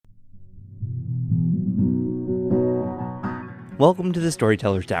Welcome to the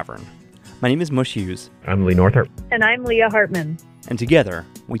Storyteller's Tavern. My name is Mush Hughes. I'm Lee Northrop. And I'm Leah Hartman. And together,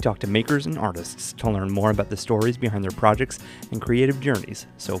 we talk to makers and artists to learn more about the stories behind their projects and creative journeys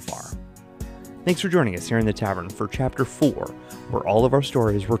so far. Thanks for joining us here in the Tavern for Chapter 4, where all of our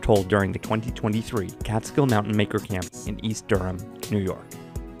stories were told during the 2023 Catskill Mountain Maker Camp in East Durham, New York.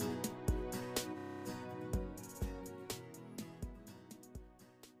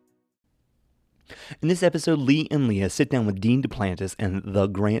 In this episode, Lee and Leah sit down with Dean Duplantis and the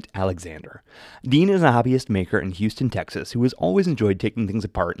Grant Alexander. Dean is a hobbyist maker in Houston, Texas, who has always enjoyed taking things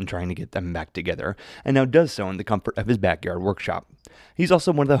apart and trying to get them back together, and now does so in the comfort of his backyard workshop. He's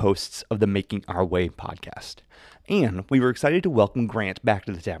also one of the hosts of the Making Our Way podcast. And we were excited to welcome Grant back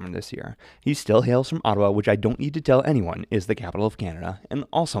to the Tavern this year. He still hails from Ottawa, which I don't need to tell anyone is the capital of Canada, and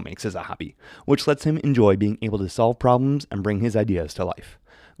also makes as a hobby, which lets him enjoy being able to solve problems and bring his ideas to life.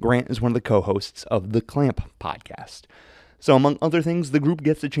 Grant is one of the co-hosts of the Clamp podcast. So among other things, the group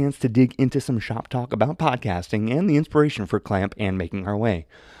gets a chance to dig into some shop talk about podcasting and the inspiration for Clamp and Making Our Way.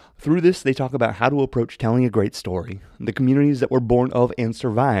 Through this, they talk about how to approach telling a great story, the communities that were born of and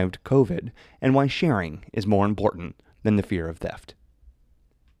survived COVID, and why sharing is more important than the fear of theft.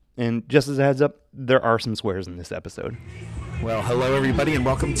 And just as a heads up, there are some swears in this episode. Well, hello everybody, and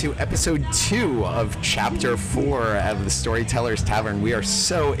welcome to episode 2 of Chapter 4 of the Storyteller's Tavern. We are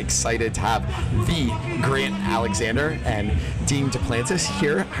so excited to have the Grant Alexander and Dean Duplantis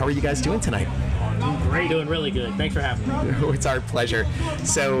here. How are you guys doing tonight? Great. Doing really good. Thanks for having me. It's our pleasure.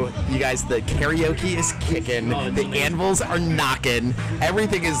 So, you guys, the karaoke is kicking, the amazing. Anvils are knocking,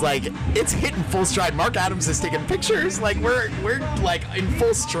 everything is like, it's hitting full stride. Mark Adams is taking pictures, like we're like in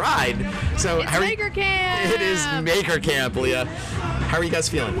full stride. So it's Maker Camp! It is Maker Camp, Leah. How are you guys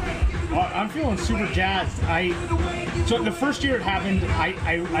feeling? I'm feeling super jazzed. So the first year it happened,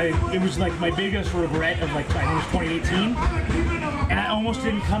 it was like my biggest regret of like, I think it was 2018, and I almost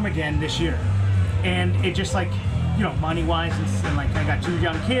didn't come again this year. And it just like, you know, money-wise, and like I got 2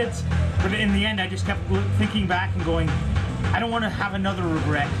 young kids, but in the end I just kept thinking back and going, I don't want to have another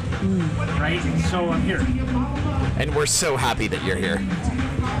regret, right? And so I'm here. And we're so happy that you're here.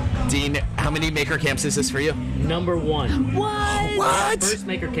 Dean, how many Maker Camps is this for you? Number 1. What? First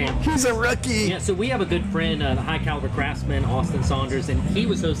Maker Camp. He's a rookie. Yeah, so we have a good friend, the high caliber craftsman, Austin Saunders, and he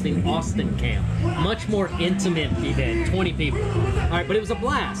was hosting Austin Camp. Much more intimate event, 20 people. All right, but it was a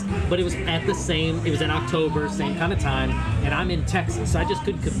blast. But it was it was in October, same kind of time, and I'm in Texas, so I just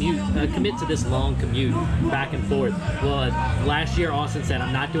couldn't commit to this long commute back and forth. Well, last year Austin said,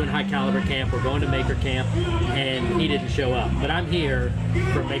 I'm not doing high caliber camp, we're going to Maker Camp, and he didn't show up. But I'm here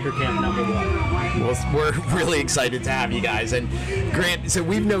for Maker Camp number 1. Well, we're really excited to have you guys. And Grant, so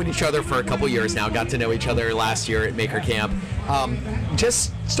we've known each other for a couple years now, got to know each other last year at Maker Camp.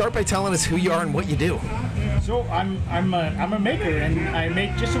 Just start by telling us who you are and what you do. So I'm a maker, and I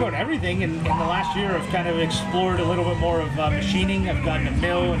make just about everything. And in the last year, I've kind of explored a little bit more of machining. I've gotten a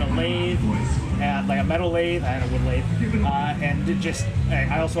mill and a lathe, and like a metal lathe and a wood lathe.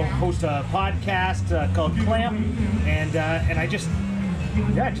 I also host a podcast called Clamp, and I just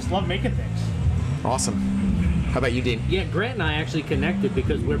love making things. Awesome. How about you, Dean? Yeah, Grant and I actually connected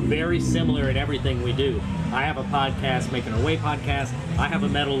because we're very similar in everything we do. I have a podcast, Making Our Way podcast. I have a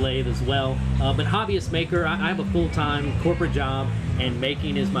metal lathe as well. But hobbyist maker, I have a full-time corporate job, and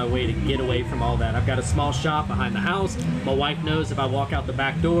making is my way to get away from all that. I've got a small shop behind the house. My wife knows if I walk out the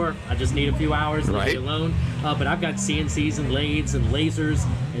back door, I just need a few hours to be alone. But I've got CNCs and lathes and lasers,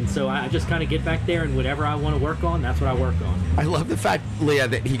 and so I just kind of get back there, and whatever I want to work on, that's what I work on. I love the fact, Leah,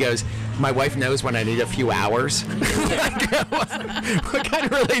 that he goes, my wife knows when I need a few hours. What kind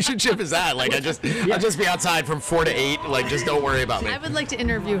of relationship is that? Like, I'll just be outside from 4 to 8. Like, just don't worry about me. I would like to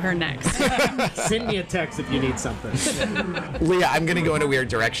interview her next. Send me a text if you need something. Leah, I'm going to go in a weird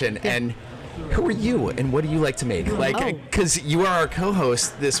direction. And who are you, and what do you like to make? Like, because you are our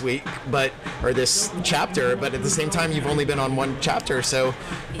co-host this week, or this chapter, but at the same time, you've only been on one chapter, so.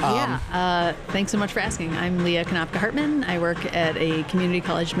 Thanks so much for asking. I'm Leah Konopka-Hartman. I work at a community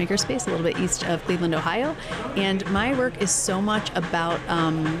college makerspace a little bit east of Cleveland, Ohio, and my work is so much about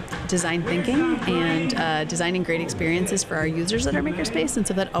design thinking and designing great experiences for our users at our makerspace, and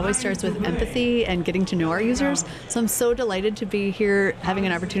so that always starts with empathy and getting to know our users. So I'm so delighted to be here having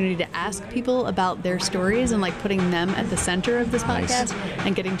an opportunity to ask people about their stories and like putting them at the center of this podcast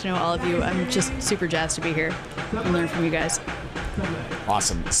and getting to know all of you. I'm just super jazzed to be here and learn from you guys.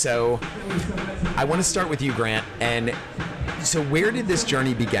 Awesome. So I want to start with you, Grant. And so where did this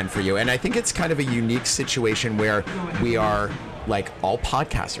journey begin for you? And I think it's kind of a unique situation where we are like all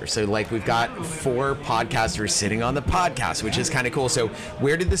podcasters. So like we've got 4 podcasters sitting on the podcast, which is kind of cool. So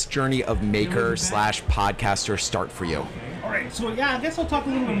where did this journey of maker/podcaster start for you? right, so yeah, I guess I'll talk a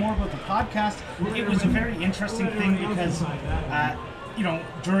little bit more about the podcast. It was a very interesting thing because,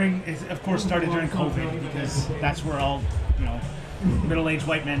 it of course started during COVID because that's where all, middle-aged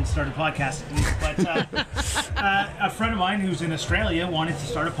white men started podcasting. But a friend of mine who's in Australia wanted to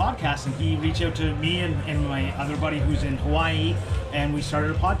start a podcast, and he reached out to me and my other buddy who's in Hawaii, and we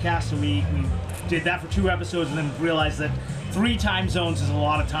started a podcast, and we did that for 2 episodes, and then realized that 3 time zones is a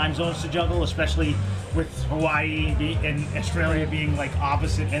lot of time zones to juggle, especially with Hawaii and Australia being like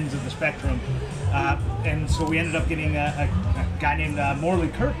opposite ends of the spectrum. And so we ended up getting a guy named Morley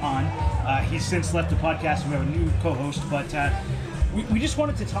Kurt on. He's since left the podcast, and we have a new co-host, but we just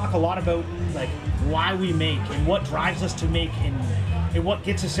wanted to talk a lot about like why we make and what drives us to make and what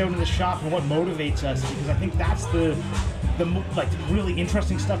gets us out in the shop and what motivates us, because I think that's the really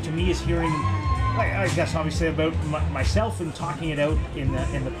interesting stuff to me is hearing, I guess obviously about myself and talking it out in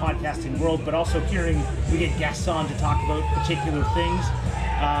the podcasting world, but also hearing we get guests on to talk about particular things.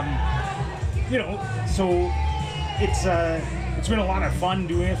 So it's been a lot of fun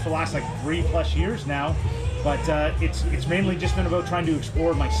doing it for the last 3+ years now, but it's mainly just been about trying to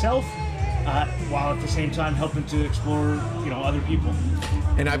explore myself while at the same time helping to explore other people.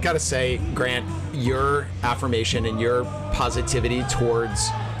 And I've got to say, Grant, your affirmation and your positivity towards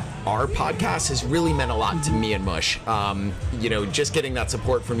our podcast has really meant a lot to me and Mush. Just getting that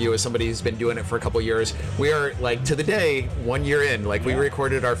support from you as somebody who's been doing it for a couple years. We are to the day 1 year in. We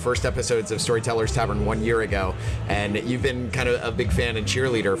recorded our first episodes of Storytellers Tavern 1 year ago, and you've been kind of a big fan and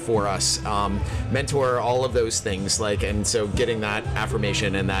cheerleader for us, mentor, all of those things. And so getting that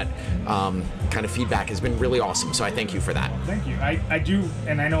affirmation and that kind of feedback has been really awesome. So I thank you for that. Thank you. I do,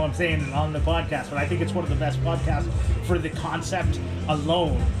 and I know I'm saying it on the podcast, but I think it's one of the best podcasts for the concept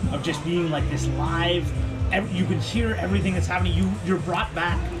alone of just being this live. You can hear everything that's happening. You're brought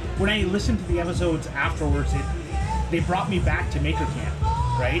back. When I listened to the episodes afterwards, they brought me back to Maker Camp,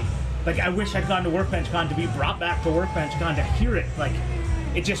 right? I wish I'd gone to Workbench Con to be brought back to Workbench Con to hear it.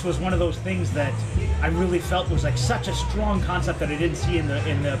 It just was one of those things that I really felt was such a strong concept that I didn't see in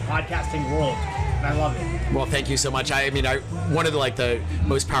the podcasting world. And I love it. Well, thank you so much. One of the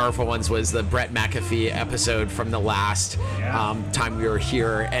most powerful ones was the Brett McAfee episode from the last time we were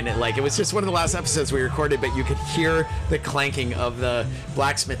here, and it was just one of the last episodes we recorded, but you could hear the clanking of the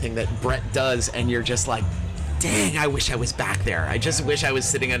blacksmithing that Brett does, and you're just dang, I wish I was back there. I just wish I was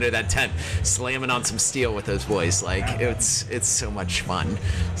sitting under that tent slamming on some steel with those boys. It's so much fun.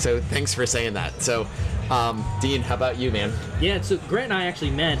 So thanks for saying that. So Dean, how about you, man? Yeah, so Grant and I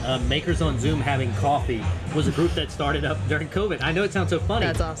actually met Makers on Zoom Having Coffee was a group that started up during COVID. I know it sounds so funny.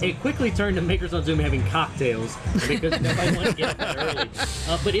 That's awesome. It quickly turned to Makers on Zoom Having Cocktails because nobody wanted to get up that early.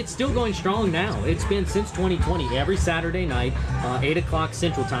 But it's still going strong now. It's been since 2020. Every Saturday night, 8 o'clock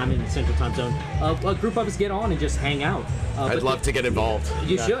Central Time in the Central Time Zone, a group of us get on and just hang out. I'd love to get involved.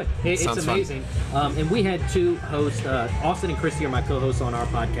 You should. It's amazing. And we had 2 hosts, Austin and Christy are my co-hosts on our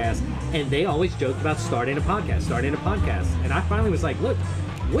podcast, and they always joked about starting a podcast. And I finally was like, look,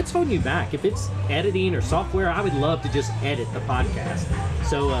 what's holding you back? If it's editing or software, I would love to just edit the podcast.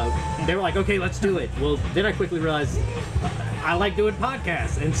 So they were like, okay, let's do it. Well, then I quickly realized I like doing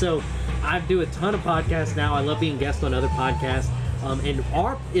podcasts. And so I do a ton of podcasts now. I love being guest on other podcasts. And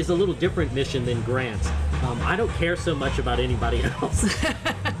our is a little different mission than Grant's. I don't care so much about anybody else.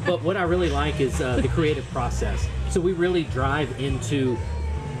 But what I really like is the creative process. So we really drive into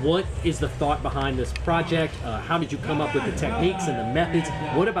what is the thought behind this project? How did you come up with the techniques and the methods?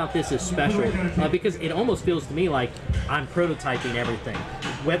 What about this is special? Because it almost feels to me like I'm prototyping everything.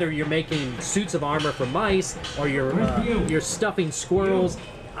 Whether you're making suits of armor for mice or you're stuffing squirrels,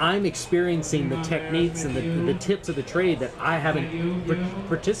 I'm experiencing the techniques and the tips of the trade that I haven't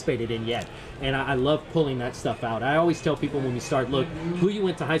participated in yet. And I love pulling that stuff out. I always tell people when we start, look, who you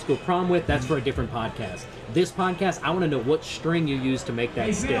went to high school prom with, that's for a different podcast. This podcast, I want to know what string you used to make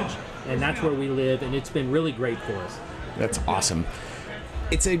that stitch. And that's where we live, and it's been really great for us. That's awesome.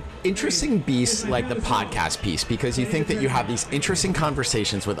 It's an interesting beast, like the podcast piece, because you think that you have these interesting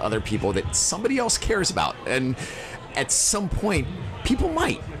conversations with other people that somebody else cares about. And at some point, people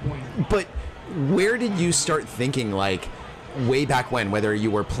might. But where did you start thinking, way back when, whether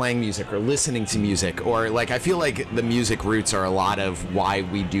you were playing music or listening to music, or I feel like the music roots are a lot of why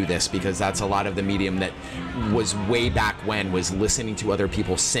we do this, because that's a lot of the medium that was way back when, was listening to other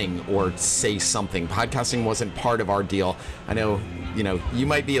people sing or say something. Podcasting wasn't part of our deal. I know, you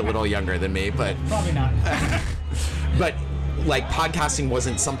might be a little younger than me, but probably not. But podcasting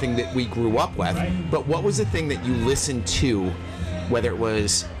wasn't something that we grew up with. Right. But what was the thing that you listened to, whether it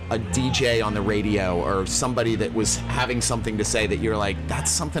was a DJ on the radio or somebody that was having something to say that you're like, that's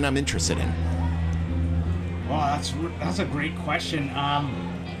something I'm interested in? Well, that's a great question.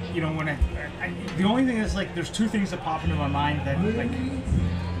 When the only thing is like, there's two things that pop into my mind that like.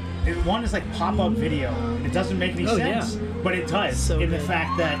 One is like pop-up video. It doesn't make any sense, but it does So in good. the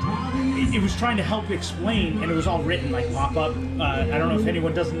fact that it was trying to help explain, and it was all written like pop-up. I don't know if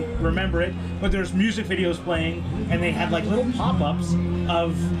anyone doesn't remember it, but there's music videos playing, and they had like little pop-ups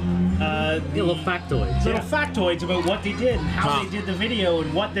of Little factoids. little factoids about what they did and how they did the video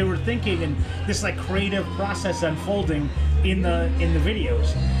and what they were thinking, and this like creative process unfolding in the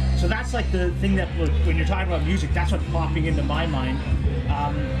videos. So that's like the thing that when you're talking about music, that's what's popping into my mind.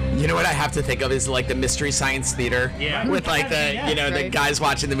 You know what I have to think of is like the Mystery Science Theater, with like the the right. guys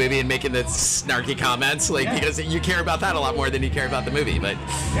watching the movie and making the snarky comments, like because you care about that a lot more than you care about the movie, but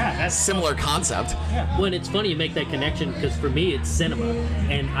That's similar concept. Well, and it's funny you make that connection because for me it's cinema,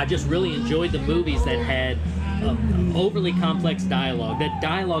 and I just really enjoyed the movies that had overly complex dialogue. That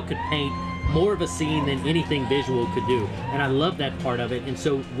dialogue could paint more of a scene than anything visual could do, and I love that part of it. And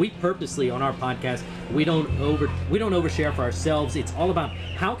so we purposely on our podcast we don't overshare for ourselves. It's all about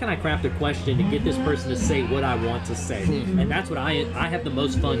how can I craft a question to get this person to say what I want to say, and that's what I have the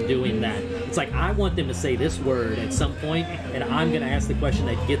most fun doing. That it's like I want them to say this word at some point, and I'm going to ask the question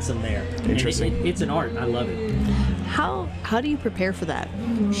that gets them there. Interesting. And it's an art. I love it. How do you prepare for that?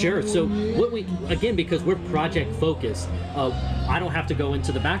 Sure. So what we again, because we're project focused, I don't have to go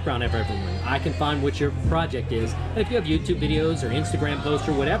into the background of everyone. I can find what your project is. If you have YouTube videos or Instagram posts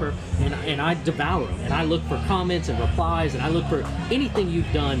or whatever, and I devour them, and I look for comments and replies, and I look for anything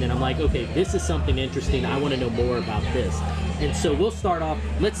you've done, and I'm like, okay, this is something interesting. I want to know more about this. And so we'll start off.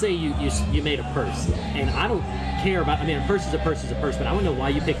 Let's say you made a purse, and I don't care about. I mean, a purse is a purse is a purse, but I want to know why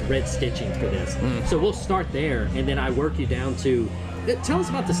you picked red stitching for this. So we'll start there, and then I work you down to. Tell us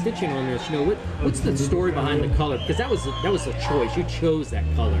about the stitching on this. What's the story behind the color? Because that was a choice. You chose that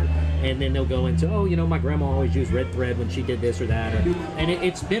color, and then they'll go into, my grandma always used red thread when she did this or that, and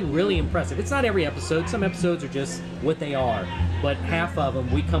it's been really impressive. It's not every episode. Some episodes are just what they are, but half of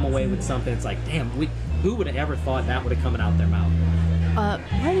them we come away with something. It's like, damn, who would have ever thought that would have come out their mouth?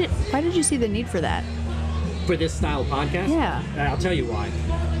 Why did you see the need for that? For this style of podcast? Yeah. I'll tell you why.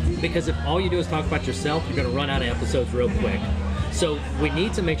 Because if all you do is talk about yourself, you're going to run out of episodes real quick. So we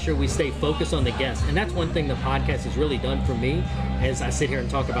need to make sure we stay focused on the guest. And that's one thing the podcast has really done for me as I sit here and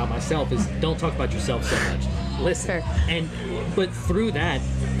talk about myself is don't talk about yourself so much. Listen. Sure. But through that,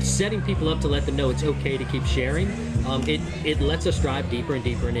 setting people up to let them know it's okay to keep sharing, it lets us drive deeper and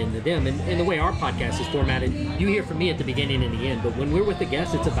deeper into them. And the way our podcast is formatted, you hear from me at the beginning and the end. But when we're with the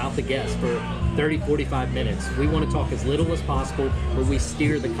guest, it's about the guest for 30, 45 minutes. We want to talk as little as possible, but we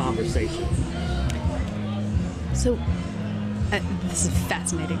steer the conversation. So, this is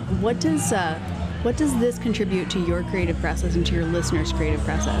fascinating. What does this contribute to your creative process and to your listeners' creative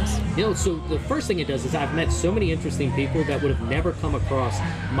process? So the first thing it does is I've met so many interesting people that would have never come across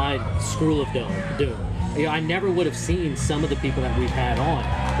my School of Doom. I never would have seen some of the people that we've had on,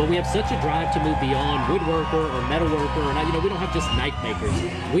 but we have such a drive to move beyond woodworker or metalworker, and we don't have just knife makers.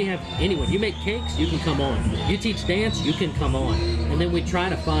 We have anyone. You make cakes, you can come on. You teach dance, you can come on. And then we try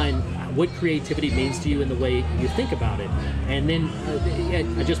to find what creativity means to you in the way you think about it. And then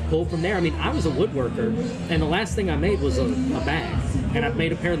I just pull from there. I mean, I was a woodworker, and the last thing I made was a bag. And I've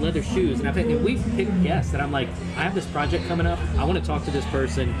made a pair of leather shoes, and we've picked guests that I'm like, I have this project coming up, I want to talk to this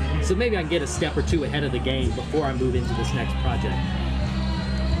person, so maybe I can get a step or two ahead of the game before I move into this next project.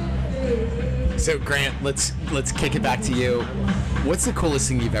 So Grant, let's kick it back to you. What's the coolest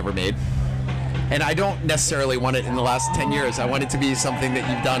thing you've ever made? And I don't necessarily want it in the last 10 years. I want it to be something that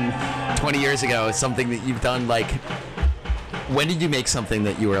you've done 20 years ago, something that you've done like, when did you make something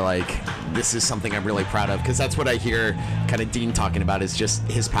that you were like, this is something I'm really proud of? Because that's what I hear kind of Dean talking about is just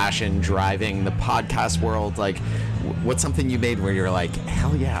his passion driving the podcast world. Like, what's something you made where you're like,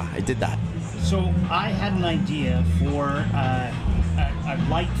 hell yeah, I did that? So I had an idea for a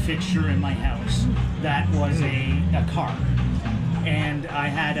light fixture in my house that was a car, and I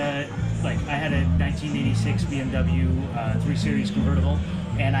had a 1986 BMW 3 Series convertible,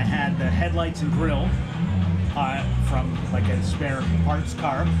 and I had the headlights and grill from like a spare parts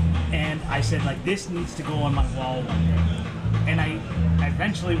car, and I said like, this needs to go on my wall one day. And I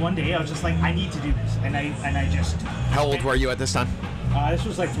eventually one day I was just like, I need to do this, and I just. How old were you at this time? This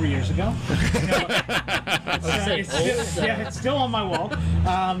was like 3 years ago. It's still on my wall.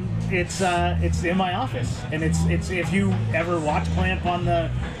 It's in my office, and it's if you ever watch Clamp on the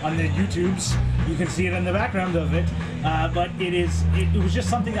YouTubes, You can see it in the background of it. But it was just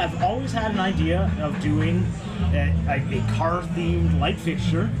something I've always had an idea of doing, a car-themed light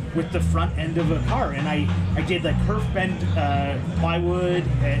fixture with the front end of a car. And I did like kerf bent plywood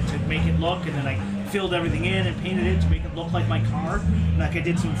to make it look, and then I filled everything in and painted it to make it look like my car. And like I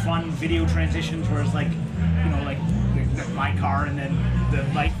did some fun video transitions where it's like, like my car and then the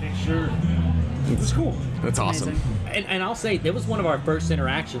light fixture. It's cool. That's awesome. And I'll say, that was one of our first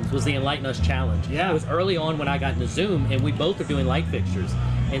interactions, was the Enlighten Us Challenge. Yeah. It was early on when I got into Zoom, and we both are doing light fixtures.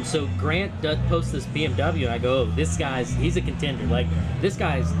 And so Grant posts this BMW, and I go, oh, he's a contender. Like, this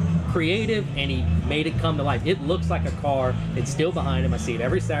guy's creative, and he made it come to life. It looks like a car. It's still behind him. I see it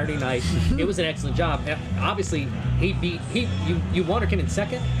every Saturday night. It was an excellent job. Obviously, you won or came in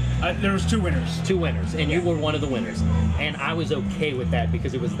second? There was 2 winners. 2 winners, and you were one of the winners. And I was okay with that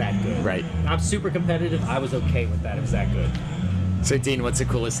because it was that good. Right. I'm super competitive. I was okay with that. It was that good. So, Dean, what's the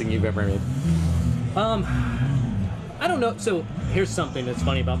coolest thing you've ever made? I don't know. So here's something that's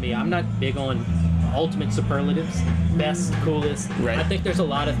funny about me. I'm not big on ultimate superlatives, best, coolest. Right. I think there's a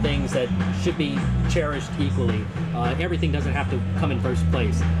lot of things that should be cherished equally. Everything doesn't have to come in first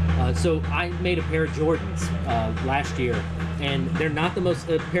place. So I made a pair of Jordans last year, and they're not the most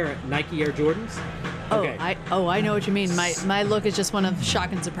pair of Nike Air Jordans. Okay. I know what you mean. My look is just one of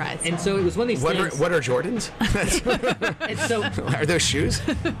shock and surprise. And so it was one of these things. What are Jordans? And so Are those shoes?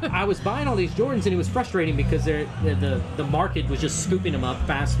 I was buying all these Jordans, and it was frustrating because the market was just scooping them up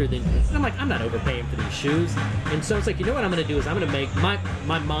faster than. And I'm like, I'm not overpaying for these shoes. And so it's like, you know what I'm going to do is I'm going to make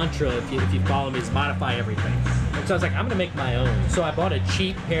my mantra, if you follow me, is modify everything. And so I was like, I'm going to make my own. So I bought a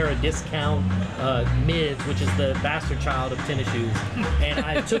cheap pair of discount mids, which is the bastard child of tennis shoes, and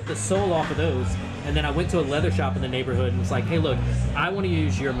I took the sole off of those. And then I went to a leather shop in the neighborhood and was like, hey, look, I want to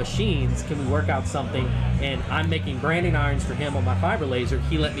use your machines. Can we work out something? And I'm making branding irons for him on my fiber laser.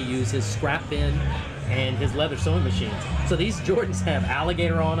 He let me use his scrap bin and his leather sewing machines. So these Jordans have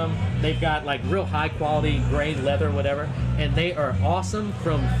alligator on them. They've got like real high quality gray leather, whatever. And they are awesome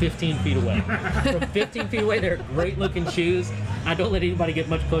from 15 feet away. From 15 feet away, they're great looking shoes. I don't let anybody get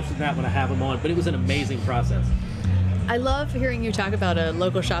much closer than that when I have them on, but it was an amazing process. I love hearing you talk about a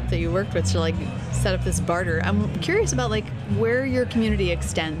local shop that you worked with to like set up this barter. I'm curious about like where your community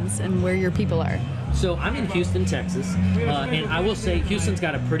extends and where your people are. So I'm in Houston, Texas, and I will say Houston's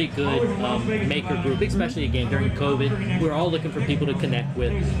got a pretty good maker group, especially again during COVID. We're all looking for people to connect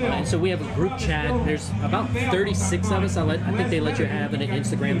with, and so we have a group chat. There's about 36 of us. I think they let you have in an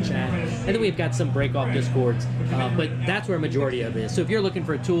Instagram chat, and then we've got some break-off Discords. But that's where a majority of it is. So if you're looking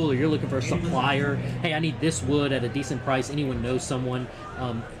for a tool or you're looking for a supplier, hey, I need this wood at a decent price. Anyone knows someone.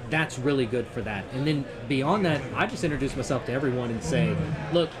 That's really good for that. And then beyond that, I just introduce myself to everyone and say,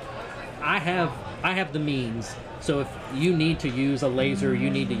 look, I have the means, so if you need to use a laser, you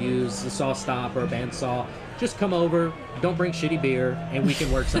need to use a saw stop or a bandsaw, just come over, don't bring shitty beer, and we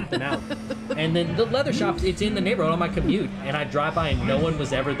can work something out. And then the leather shop, it's in the neighborhood on my commute, and I drive by and no one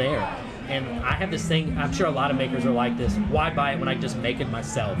was ever there. And I have this thing, I'm sure a lot of makers are like this, why buy it when I just make it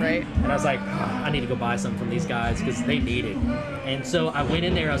myself? Right. And I was like, I need to go buy some from these guys because they need it. And so I went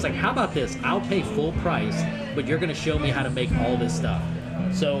in there, I was like, how about this? I'll pay full price, but you're gonna show me how to make all this stuff.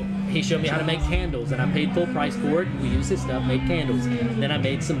 So he showed me how to make candles, and I paid full price for it. We used his stuff, made candles. Then I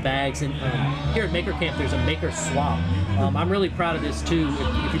made some bags, and here at Maker Camp, there's a maker swap. I'm really proud of this too,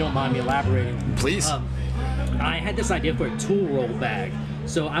 if you don't mind me elaborating. Please. I had this idea for a tool roll bag.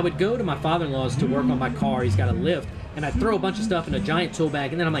 So I would go to my father-in-law's to work on my car. He's got a lift. And I'd throw a bunch of stuff in a giant tool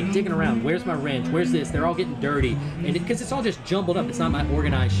bag, and then I'm like digging around. Where's my wrench? Where's this? They're all getting dirty. And because it's all just jumbled up. It's not my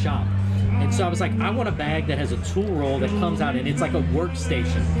organized shop. And so I was like, I want a bag that has a tool roll that comes out, and it's like a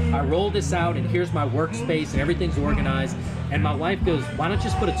workstation. I roll this out, and here's my workspace, and everything's organized. And my wife goes, why don't you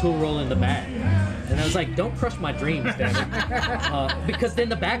just put a tool roll in the bag? And I was like, don't crush my dreams, damn it. Because then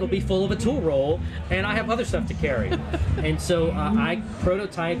the bag will be full of a tool roll, and I have other stuff to carry. And so I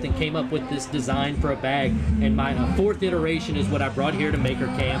prototyped and came up with this design for a bag, and my fourth iteration is what I brought here to Maker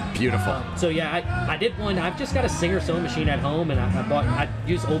Camp. Beautiful. So yeah, I did one. I've just got a Singer sewing machine at home, and I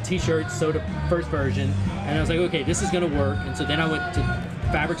used old t-shirts, sewed a first version, and I was like, okay, this is gonna work. And so then I went to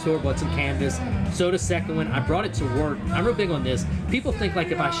fabric store, bought some canvas, sewed a second one. I brought it to work. I'm real big on this. People think like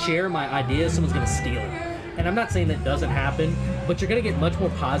if I share my ideas, someone's gonna steal it. And I'm not saying that doesn't happen, but you're gonna get much more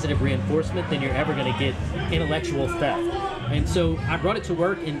positive reinforcement than you're ever gonna get intellectual theft. And so I brought it to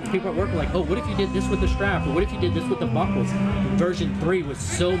work, and people at work were like, oh, what if you did this with the strap? Or what if you did this with the buckles? Version 3 was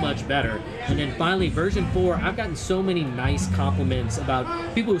so much better. And then finally, version 4, I've gotten so many nice compliments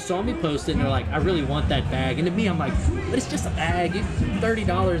about people who saw me post it, and they're like, I really want that bag. And to me, I'm like, but it's just a bag.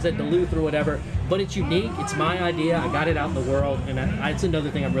 $30 at Duluth or whatever, but it's unique. It's my idea. I got it out in the world, and it's another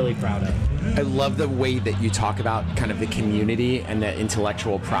thing I'm really proud of. I love the way that you talk about kind of the community and the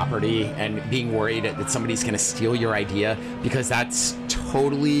intellectual property and being worried that somebody's going to steal your idea, because that's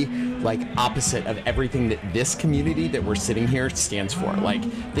totally like opposite of everything that this community that we're sitting here stands for. Like,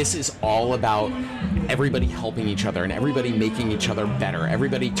 this is all about everybody helping each other and everybody making each other better,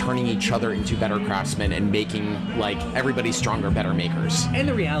 everybody turning each other into better craftsmen and making like everybody stronger, better makers. And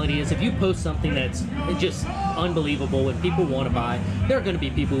the reality is, if you post something that's just unbelievable and people want to buy, there are going to be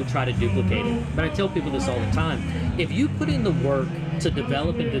people who try to duplicate it. But I tell people this all the time. If you put in the work to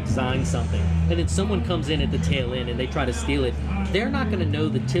develop and to design something, and then someone comes in at the tail end and they try to steal it, they're not going to know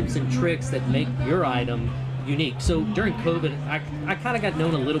the tips and tricks that make your item unique. So during COVID, I kind of got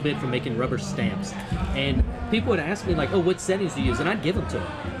known a little bit for making rubber stamps, and people would ask me like, oh, what settings do you use? And I'd give them to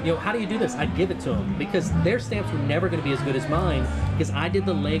them. You know, how do you do this? I'd give it to them, because their stamps were never going to be as good as mine, because I did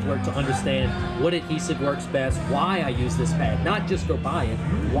the legwork to understand what adhesive works best, why I use this pad, not just go buy it,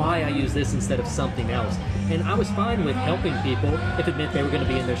 why I use this instead of something else. And I was fine with helping people if it meant they were going to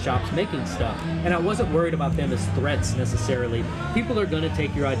be in their shops making stuff. And I wasn't worried about them as threats necessarily. People are going to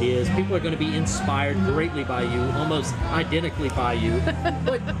take your ideas. People are going to be inspired greatly by you, almost identically by you.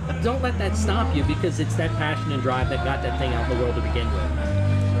 But don't let that stop you, because it's that passion and drive that got that thing out in the world to begin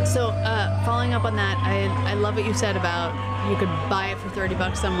with. So, following up on that, I love what you said about you could buy it for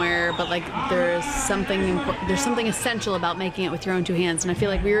 $30 somewhere, but like there's something essential about making it with your own two hands. And I feel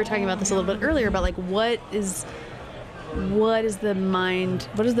like we were talking about this a little bit earlier about like what is the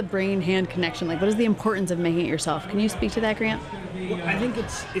brain-hand connection, like what is the importance of making it yourself? Can you speak to that, Grant? Well, I think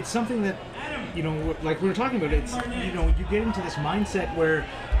it's something that, you know, like we were talking about, it's, you know, you get into this mindset where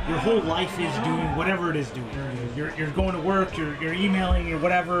your whole life is doing whatever it is doing. You're going to work, you're emailing, or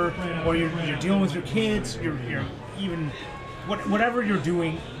whatever, or you're dealing with your kids, you're even whatever you're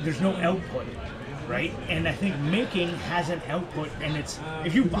doing, there's no output, right? And I think making has an output, and it's,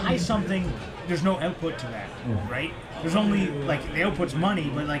 if you buy something, there's no output to that, right? There's only, like, the output's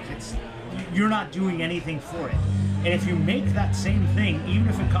money, but like you're not doing anything for it. And if you make that same thing, even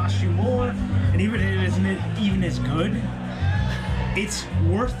if it costs you more, and even if it isn't even as good, it's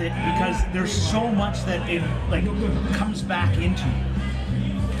worth it, because there's so much that it like comes back into you.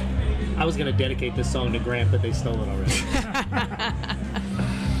 I was going to dedicate this song to Grant, but they stole it already.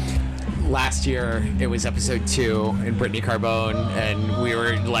 Last year, it was episode 2 in Brittany Carbone, and we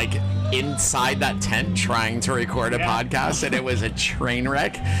were like inside that tent trying to record a podcast, and it was a train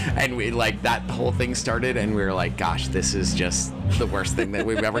wreck. And we like, that whole thing started, and we were like, gosh, this is just the worst thing that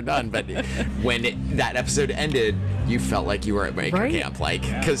we've ever done. But when that episode ended, you felt like you were at Maker Camp, like,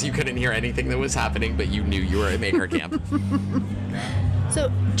 because you couldn't hear anything that was happening, but you knew you were at Maker Camp.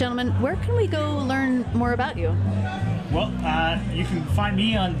 So, gentlemen, where can we go learn more about you? Well, you can find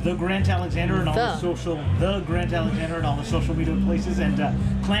me on The Grant Alexander and all The Grant Alexander and all the social media places, and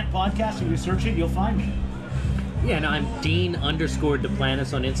Clamp Podcast. If you search it, you'll find me. Yeah, and I'm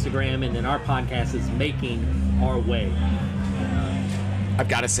Dean_Duplantis on Instagram, and then our podcast is Making Our Way. I've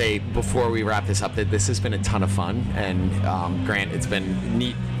got to say, before we wrap this up, that this has been a ton of fun, and Grant, it's been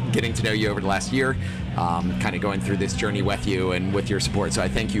neat getting to know you over the last year, kind of going through this journey with you and with your support. So I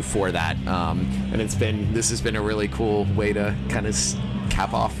thank you for that. And this has been a really cool way to kind of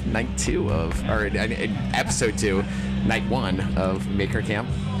cap off episode 2, night 1 of Maker Camp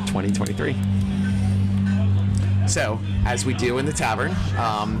 2023. So, as we do in the tavern,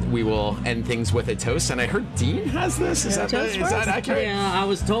 we will end things with a toast. And I heard Dean has this. Is that accurate? Yeah, I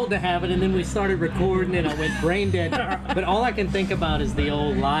was told to have it, and then we started recording, and I went brain dead. But all I can think about is the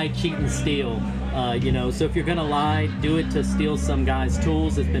old lie, cheat, and steal. You know, so if you're gonna lie, do it to steal some guy's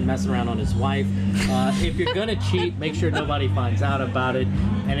tools that's been messing around on his wife. If you're gonna cheat, make sure nobody finds out about it.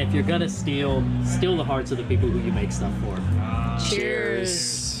 And if you're gonna steal the hearts of the people who you make stuff for.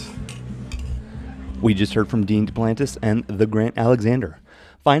 Cheers. We just heard from Dean Duplantis and the Grant Alexander.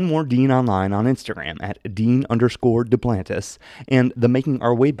 Find more Dean online on Instagram at Dean_Duplantis and the Making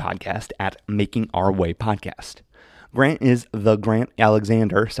Our Way podcast at Making Our Way Podcast. Grant is the Grant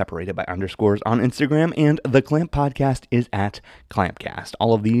Alexander, separated by underscores, on Instagram, and the Clamp Podcast is at Clampcast.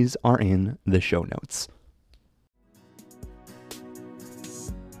 All of these are in the show notes.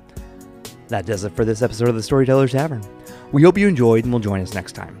 That does it for this episode of the Storyteller's Tavern. We hope you enjoyed and will join us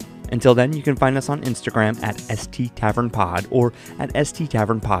next time. Until then, you can find us on Instagram at STTavernPod or at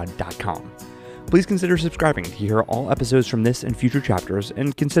STTavernPod.com. Please consider subscribing to hear all episodes from this and future chapters,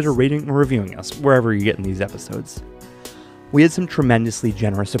 and consider rating or reviewing us wherever you get in these episodes. We had some tremendously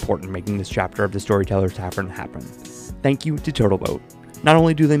generous support in making this chapter of the Storyteller's Tavern happen. Thank you to Total Boat. Not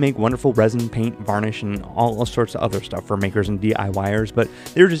only do they make wonderful resin, paint, varnish, and all sorts of other stuff for makers and DIYers, but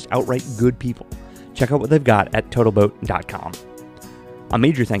they're just outright good people. Check out what they've got at totalboat.com. A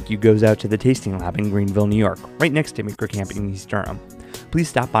major thank you goes out to the Tasting Lab in Greenville, New York, right next to Maker Camp in East Durham. Please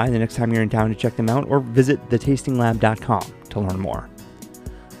stop by the next time you're in town to check them out, or visit thetastinglab.com to learn more.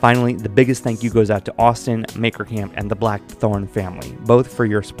 Finally, the biggest thank you goes out to Austin, Maker Camp, and the Blackthorn family, both for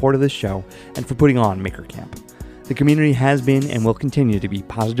your support of this show and for putting on Maker Camp. The community has been and will continue to be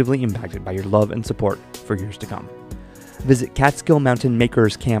positively impacted by your love and support for years to come. Visit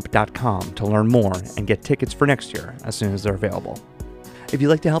CatskillMountainMakersCamp.com to learn more and get tickets for next year as soon as they're available. If you'd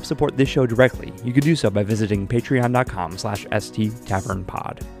like to help support this show directly, you can do so by visiting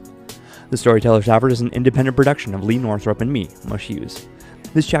patreon.com/sttavernpod. The Storyteller's Tavern is an independent production of Lee Northrup and me, Mush Hughes.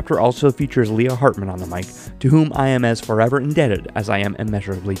 This chapter also features Leah Hartman on the mic, to whom I am as forever indebted as I am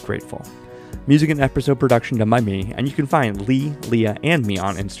immeasurably grateful. Music and episode production done by me, and you can find Lee, Leah, and me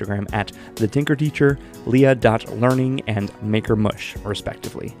on Instagram at TheTinkerTeacher, Leah.Learning, and MakerMush,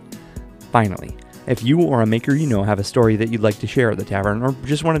 respectively. Finally, if you or a maker you know have a story that you'd like to share at the tavern, or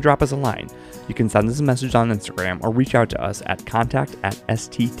just want to drop us a line, you can send us a message on Instagram or reach out to us at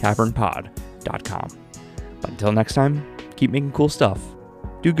contact@sttavernpod.com. But until next time, keep making cool stuff,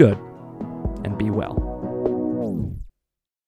 do good, and be well.